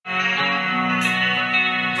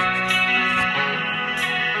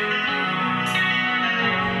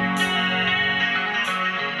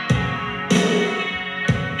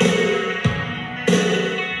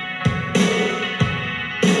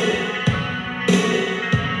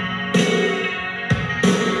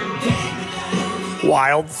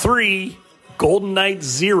Wild 3, Golden Knights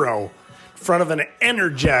 0. In front of an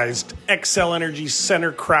energized XL Energy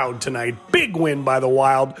Center crowd tonight. Big win by the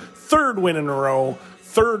Wild. Third win in a row.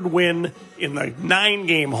 Third win in the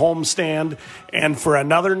 9-game homestand. And for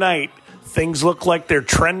another night, things look like they're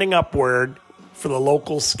trending upward for the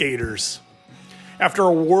local skaters. After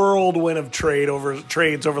a whirlwind of trades over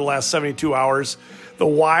the last 72 hours, the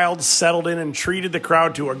Wild settled in and treated the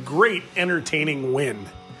crowd to a great, entertaining win.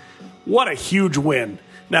 What a huge win.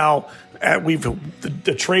 Now,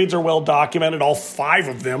 the trades are well documented, all 5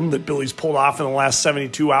 of them that Billy's pulled off in the last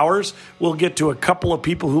 72 hours. We'll get to a couple of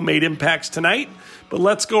people who made impacts tonight, but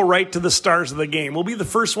let's go right to the stars of the game. We'll be the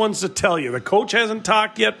first ones to tell you. The coach hasn't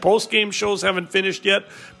talked yet, post-game shows haven't finished yet,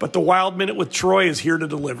 but the Wild Minute with Troy is here to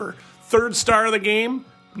deliver. Third star of the game,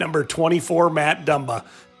 number 24, Matt Dumba.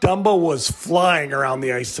 Dumba was flying around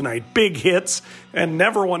the ice tonight. Big hits, and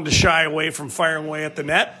never one to shy away from firing away at the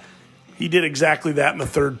net. He did exactly that in the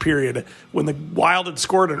third period. When the Wild had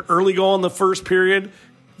scored an early goal in the first period,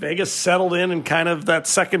 Vegas settled in, and kind of that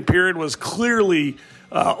second period was clearly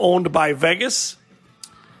owned by Vegas.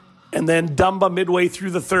 And then Dumba, midway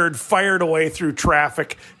through the third, fired away through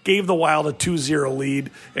traffic, gave the Wild a 2-0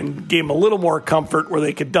 lead, and gave them a little more comfort where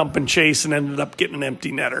they could dump and chase, and ended up getting an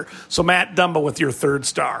empty netter. So Matt Dumba with your third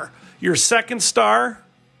star. Your second star,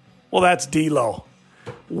 well, that's D'Lo.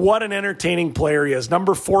 What an entertaining player he is.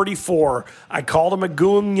 Number 44. I called him a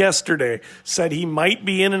goon yesterday. Said he might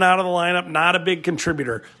be in and out of the lineup, not a big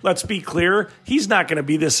contributor. Let's be clear, he's not going to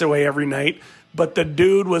be this way every night. But the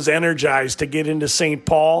dude was energized to get into St.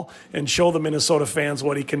 Paul and show the Minnesota fans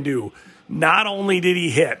what he can do. Not only did he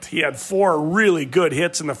hit, he had 4 really good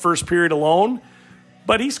hits in the first period alone,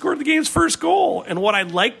 but he scored the game's first goal. And what I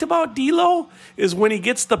liked about D'Lo is when he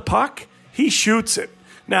gets the puck, he shoots it.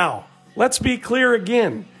 Now, let's be clear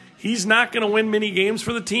again. He's not going to win many games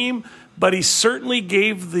for the team, but he certainly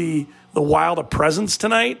gave the Wild a presence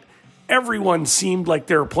tonight. Everyone seemed like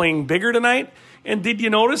they were playing bigger tonight. And did you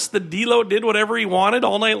notice that D'Lo did whatever he wanted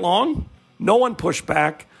all night long? No one pushed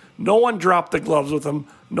back. No one dropped the gloves with him.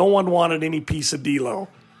 No one wanted any piece of D'Lo.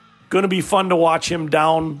 Going to be fun to watch him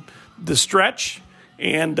down the stretch,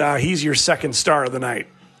 and he's your second star of the night.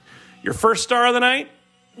 Your first star of the night?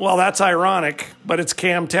 Well, that's ironic, but it's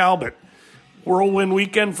Cam Talbot. Whirlwind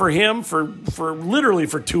weekend for him for literally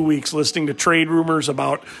for 2 weeks, listening to trade rumors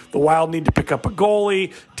about the Wild need to pick up a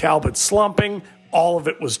goalie, Talbot slumping. All of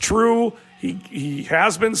it was true. He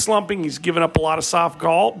has been slumping. He's given up a lot of soft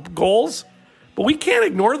goals. But we can't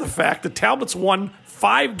ignore the fact that Talbot's won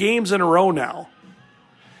 5 games in a row now.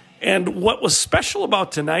 And what was special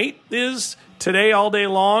about tonight is today all day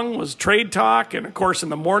long was trade talk. And, of course, in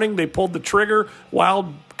the morning they pulled the trigger.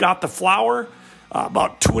 Wild got the flower.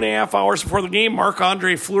 About 2.5 hours before the game,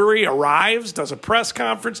 Marc-Andre Fleury arrives, does a press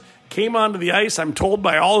conference, came onto the ice. I'm told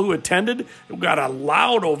by all who attended, got a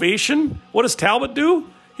loud ovation. What does Talbot do?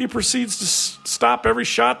 He proceeds to stop every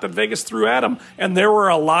shot that Vegas threw at him, and there were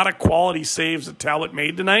a lot of quality saves that Talbot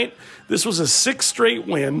made tonight. This was a 6th straight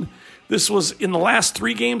win. This was in the last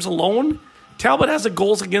 3 games alone. Talbot has a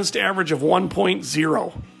goals against average of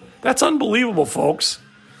 1.0. That's unbelievable, folks.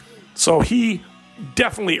 So he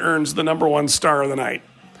definitely earns the number 1 star of the night.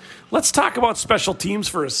 Let's talk about special teams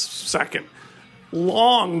for a second.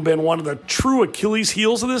 Long been one of the true Achilles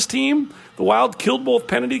heels of this team. The Wild killed both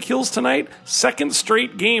penalty kills tonight. 2nd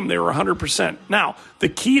straight game, they were 100%. Now, the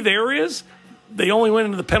key there is they only went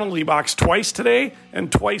into the penalty box twice today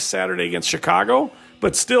and twice Saturday against Chicago.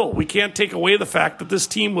 But still, we can't take away the fact that this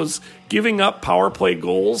team was giving up power play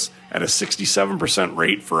goals at a 67%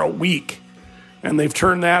 rate for a week. And they've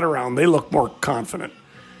turned that around. They look more confident.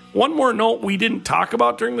 One more note we didn't talk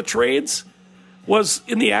about during the trades was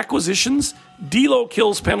in the acquisitions. D'Lo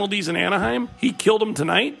kills penalties in Anaheim. He killed them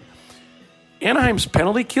tonight. Anaheim's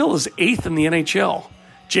penalty kill is 8th in the NHL.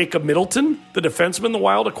 Jacob Middleton, the defenseman the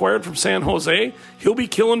Wild acquired from San Jose, he'll be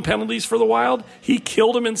killing penalties for the Wild. He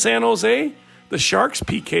killed him in San Jose. The Sharks'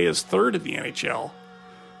 PK is 3rd in the NHL.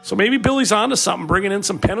 So maybe Billy's onto something, bringing in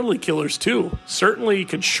some penalty killers too. Certainly he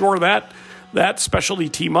could shore that specialty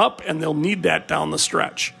team up, and they'll need that down the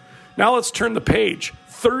stretch. Now let's turn the page.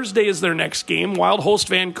 Thursday is their next game. Wild host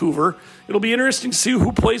Vancouver. It'll be interesting to see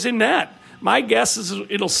who plays in net. My guess is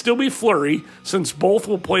it'll still be Fleury, since both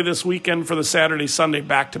will play this weekend for the Saturday-Sunday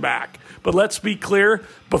back-to-back. But let's be clear,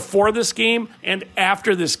 before this game and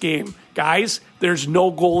after this game, guys, there's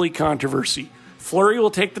no goalie controversy. Fleury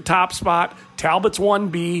will take the top spot, Talbot's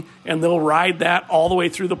 1B, and they'll ride that all the way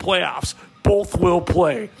through the playoffs. Both will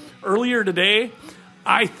play. Earlier today,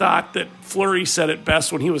 I thought that Fleury said it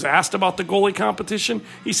best when he was asked about the goalie competition.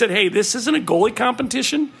 He said, hey, this isn't a goalie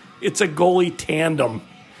competition, it's a goalie tandem.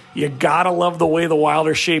 You got to love the way the Wild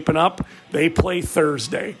are shaping up. They play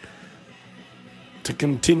Thursday to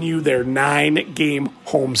continue their 9-game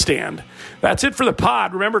homestand. That's it for the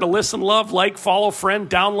pod. Remember to listen, love, like, follow, friend,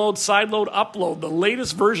 download, sideload, upload the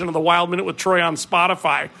latest version of the Wild Minute with Troy on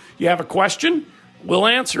Spotify. You have a question? We'll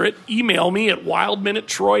answer it. Email me at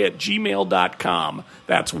wildminutetroy@gmail.com.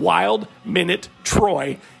 That's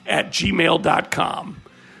wildminutetroy@gmail.com.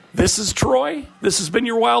 This is Troy. This has been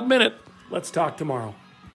your Wild Minute. Let's talk tomorrow.